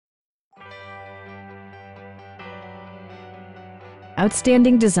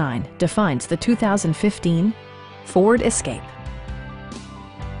Outstanding design defines the 2015 Ford Escape.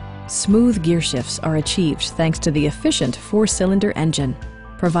 Smooth gear shifts are achieved thanks to the efficient 4-cylinder engine,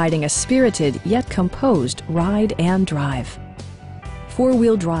 providing a spirited yet composed ride and drive.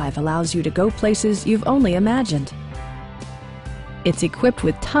 4-wheel drive allows you to go places you've only imagined. It's equipped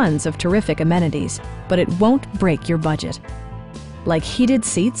with tons of terrific amenities, but it won't break your budget. Like heated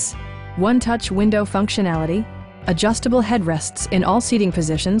seats, one-touch window functionality, adjustable headrests in all seating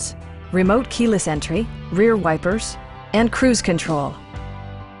positions, remote keyless entry, rear wipers, and cruise control.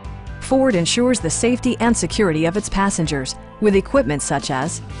 Ford ensures the safety and security of its passengers with equipment such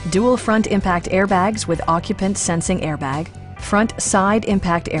as dual front impact airbags with occupant sensing airbag, front side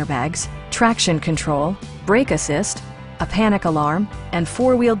impact airbags, traction control, brake assist, a panic alarm, and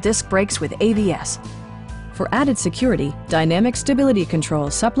 4-wheel disc brakes with ABS. For added security, dynamic stability control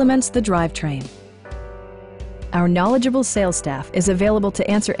supplements the drivetrain. Our knowledgeable sales staff is available to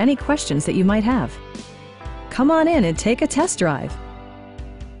answer any questions that you might have. Come on in and take a test drive.